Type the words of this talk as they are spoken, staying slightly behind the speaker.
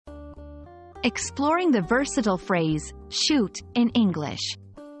Exploring the versatile phrase, shoot, in English.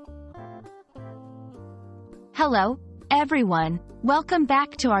 Hello, everyone. Welcome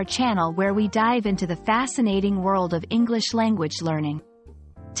back to our channel where we dive into the fascinating world of English language learning.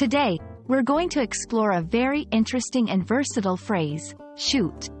 Today, we're going to explore a very interesting and versatile phrase,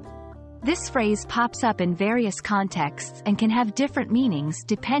 shoot. This phrase pops up in various contexts and can have different meanings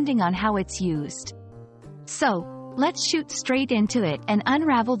depending on how it's used. So, let's shoot straight into it and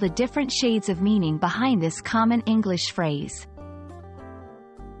unravel the different shades of meaning behind this common English phrase.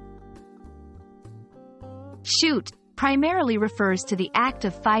 Shoot primarily refers to the act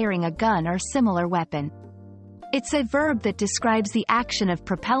of firing a gun or similar weapon. It's a verb that describes the action of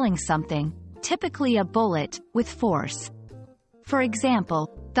propelling something, typically a bullet, with force. For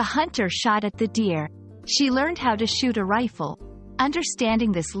example, the hunter shot at the deer. She learned how to shoot a rifle.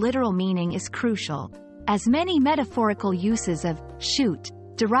 Understanding this literal meaning is crucial, as many metaphorical uses of shoot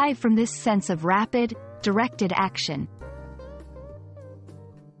derive from this sense of rapid, directed action.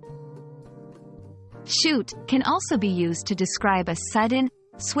 Shoot can also be used to describe a sudden,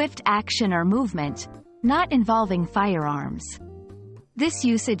 swift action or movement, not involving firearms. This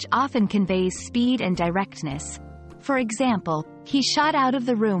usage often conveys speed and directness. For example, he shot out of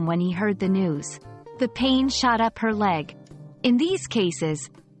the room when he heard the news. The pain shot up her leg. In these cases,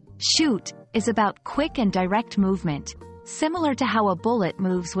 shoot is about quick and direct movement, similar to how a bullet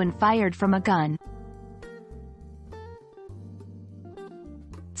moves when fired from a gun.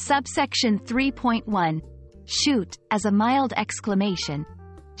 Subsection 3.1. Shoot as a mild exclamation.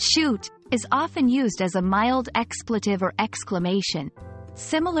 Shoot is often used as a mild expletive or exclamation,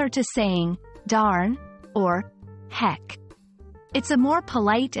 similar to saying, darn, or heck. It's a more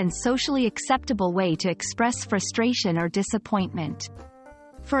polite and socially acceptable way to express frustration or disappointment.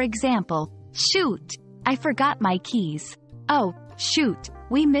 For example, shoot, I forgot my keys. Oh, shoot,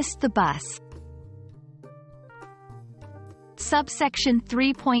 we missed the bus. Subsection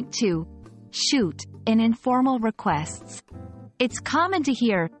 3.2. Shoot, in informal requests. It's common to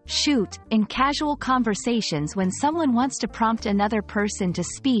hear shoot in casual conversations when someone wants to prompt another person to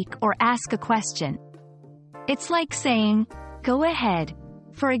speak or ask a question. It's like saying, go ahead.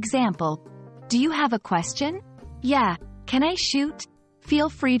 For example, do you have a question? Yeah, can I shoot? Feel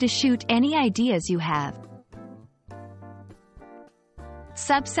free to shoot any ideas you have.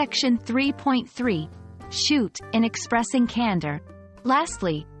 Subsection 3.3. Shoot in expressing candor.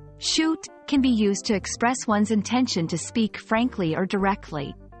 Lastly, shoot can be used to express one's intention to speak frankly or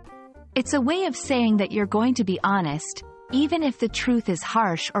directly. It's a way of saying that you're going to be honest, even if the truth is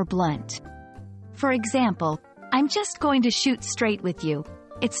harsh or blunt. For example, I'm just going to shoot straight with you.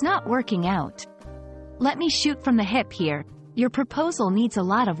 It's not working out. Let me shoot from the hip here. Your proposal needs a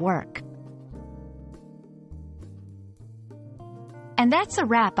lot of work. And that's a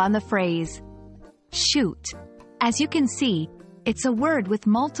wrap on the phrase, shoot. As you can see, it's a word with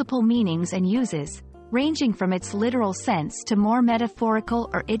multiple meanings and uses, ranging from its literal sense to more metaphorical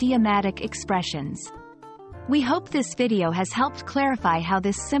or idiomatic expressions. We hope this video has helped clarify how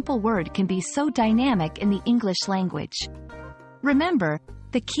this simple word can be so dynamic in the English language. Remember,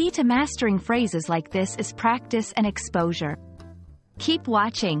 the key to mastering phrases like this is practice and exposure. Keep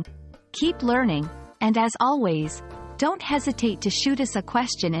watching, keep learning, and as always, don't hesitate to shoot us a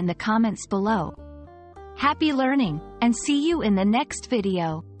question in the comments below. Happy learning, and see you in the next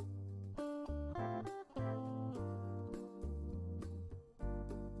video.